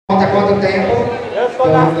quanto tempo?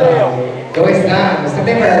 2 anos. Você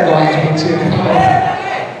tem vergonha de mentir?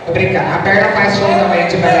 Tô brincando. A Perla faz show também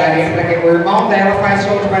de bailarina, porque o irmão dela faz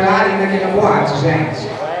show de bailarina aqui na boate, gente.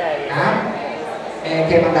 Tá?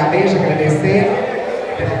 Quer mandar beijo, agradecer?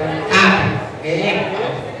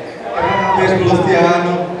 Beijo pro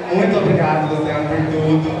Luciano. Muito obrigado, Luciano, por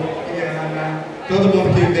tudo. Ana, todo mundo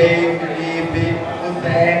que veio, Felipe, o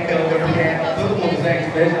Zeca, o Gabriel, todo mundo, gente,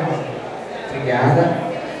 beijão. Obrigada.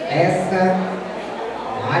 Essa...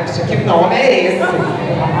 Ai, bicho, que nome é esse?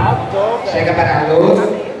 Chega para a luz,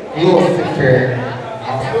 Lucifer.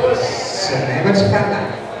 Nossa, nem vou te falar.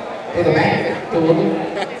 Tudo bem? Tudo.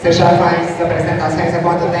 Você já faz apresentações há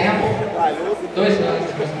quanto tempo? 2 anos.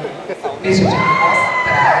 Deixa eu te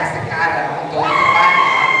mostrar esse carão todo trabalhado,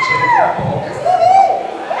 tira de poucas.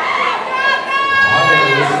 Olha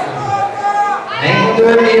isso. Nem vou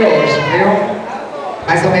dormir hoje, viu?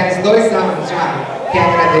 Mais ou menos 2 anos já. Quer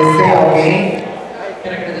agradecer alguém?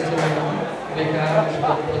 Quero agradecer o meu irmão, o BK, a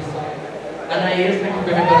produção. A Anaísa, que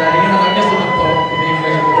foi minha bailarina, a minha top, que veio me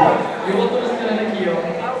ajudou. E o outro Luciano aqui, ó,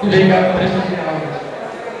 que veio cá para prestigiar.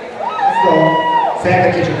 Você é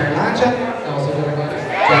daqui de Uberlândia? Não, eu sou de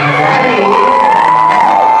Araguari.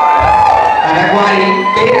 Araguari,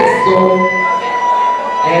 peso.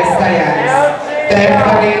 Essa é a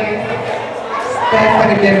Stephany².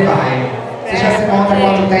 Você já se monta há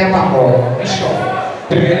quanto tempo, amor? Me show.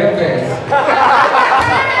 Primeira vez.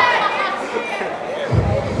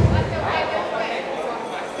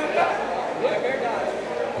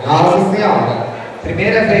 Nossa Senhora.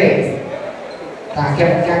 Primeira vez. Tá,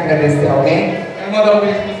 quer agradecer alguém? Quero mandar um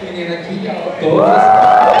beijo para os meninos aqui, ó, todas.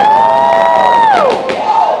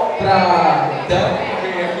 Pra Dan, que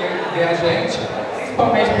veio aqui ver a gente,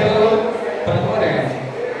 principalmente pra Lorena,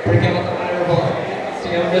 porque ela tá nervosa.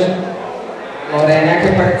 Sim, eu vejo. Lorena que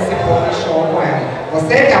participou do show com ela.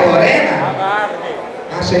 Você que é a Lorena?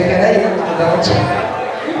 Achei que era eu, não, dando tchau.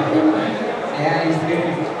 É a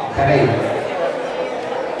inscrita. Peraí.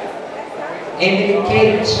 Emily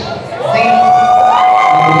Kate. Sim.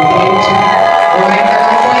 Emily Kate. Eu ainda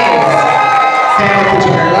não conheço. Você é daqui de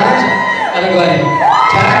Uberlândia? Araguari.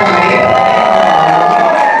 De Araguari.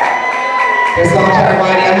 Pessoal de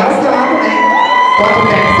Araguari arrasando, né? Quanto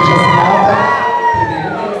tempo você já se monta?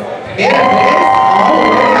 Primeira vez?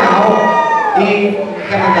 Olha, legal. E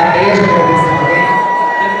quer mandar beijo, agradecer alguém?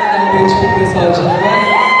 Quero mandar um beijo pro pessoal de Araguari,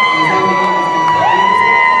 meus amigos,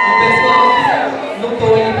 e o pessoal que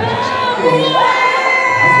lutou aí pra gente hoje.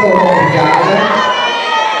 Arrasou, obrigada.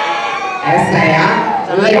 Essa é a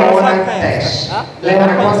Leona Teste.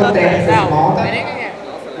 Leona, quanto tempo você se monta?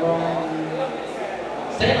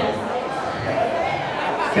 Sei não.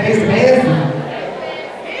 6 meses?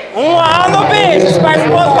 1 ano, bicho!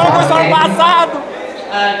 Participou do concurso ano passado!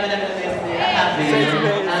 Ah, eu quero agradecer a Rabina,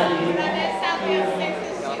 a Lina,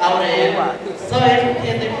 a Aurélia. Só eu, porque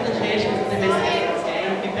tem muita gente, mas tem vezes que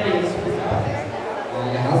eu fico feliz.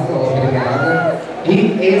 Olha, arrasou, obrigada. E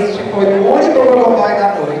este foi o único Golodói da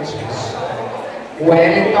noite. O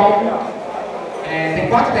Wellington, tem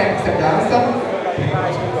quanto tempo que você dança?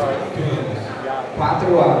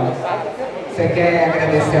 4 anos. Você quer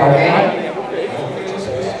agradecer alguém?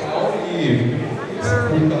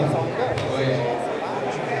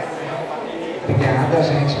 Obrigada,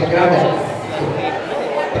 gente, que agradece.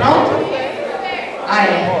 Pronto?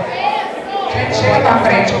 Aí. Gente, chega pra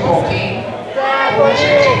frente um pouquinho. Por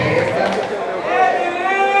gentileza.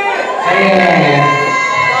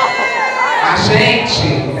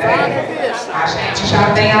 A gente já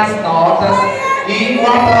tem as notas e o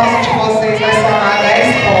aplauso de vocês vai somar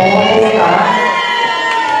 10 pontos, tá?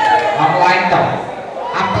 Vamos lá então.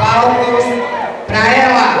 Aplausos pra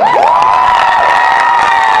ela.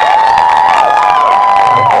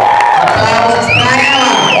 Aplausos pra ela.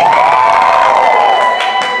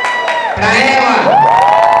 Pra ela.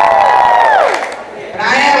 Pra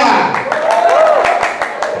ela.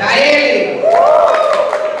 Pra ele.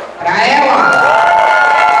 Pra ela.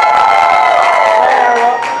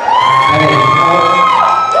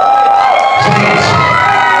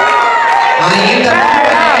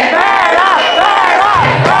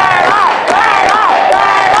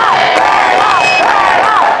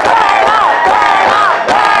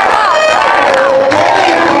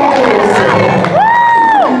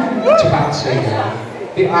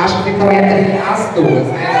 Acho que ficou entre as duas,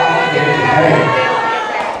 né?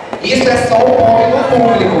 Isso é só o ponto do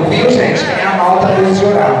público, viu, gente? Tem a nota dos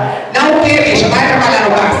jurados. Não o que, bicho? Vai trabalhar no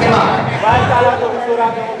bar, você manda. Vai estar no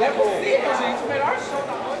jurado. É possível, gente, o melhor show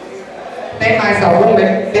da noite. Tem mais alguma?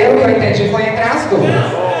 Pelo que eu entendi, foi entre as duas.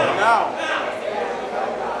 Não.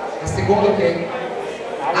 A segunda o quê?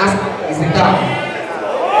 As duas, então.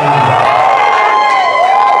 Tá.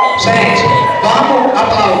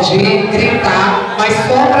 pode gritar, mas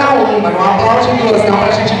só pra uma, não aplaude duas não,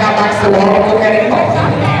 pra gente acabar com esse logo que eu quero ir embora.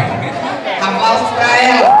 Aplausos pra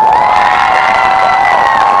ela.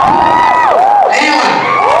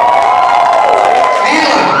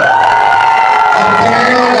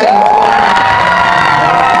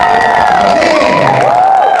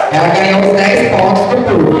 Ela ganhou os 10 pontos do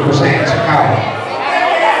público, gente, calma.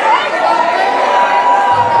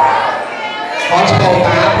 Pode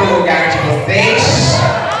voltar pro lugar de vocês.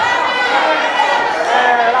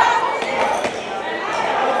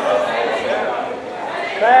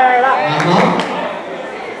 Aham.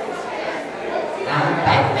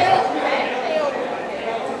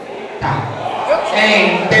 Tá.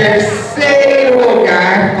 Em terceiro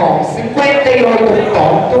lugar, com 58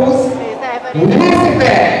 pontos,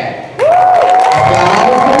 Lucifer!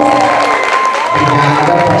 Aplausos.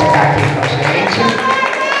 Obrigada, pode ficar aqui com a gente.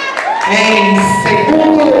 Em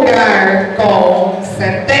segundo lugar, com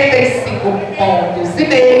 75 pontos e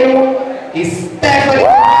meio,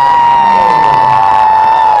 Stephany².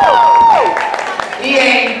 E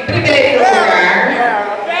em primeiro lugar,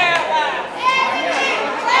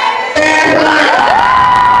 Perlla.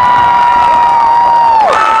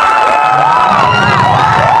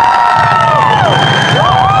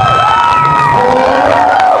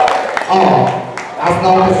 As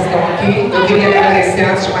notas estão aqui. Eu queria agradecer,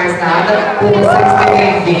 antes de mais nada, por vocês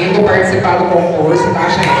terem vindo participar do concurso, tá,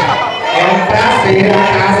 gente? É um prazer, a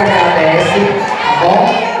casa agradece, tá bom?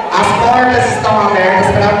 As portas estão abertas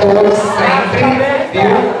para todos sempre,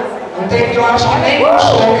 viu? Não teve, eu acho que nenhum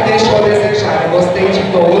show que deixou a desejar. Eu gostei de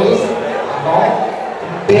todos, tá bom?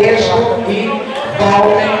 Um beijo e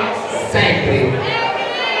voltem sempre.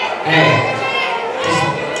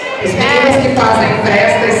 Os meninos que fazem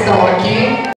festa estão aqui.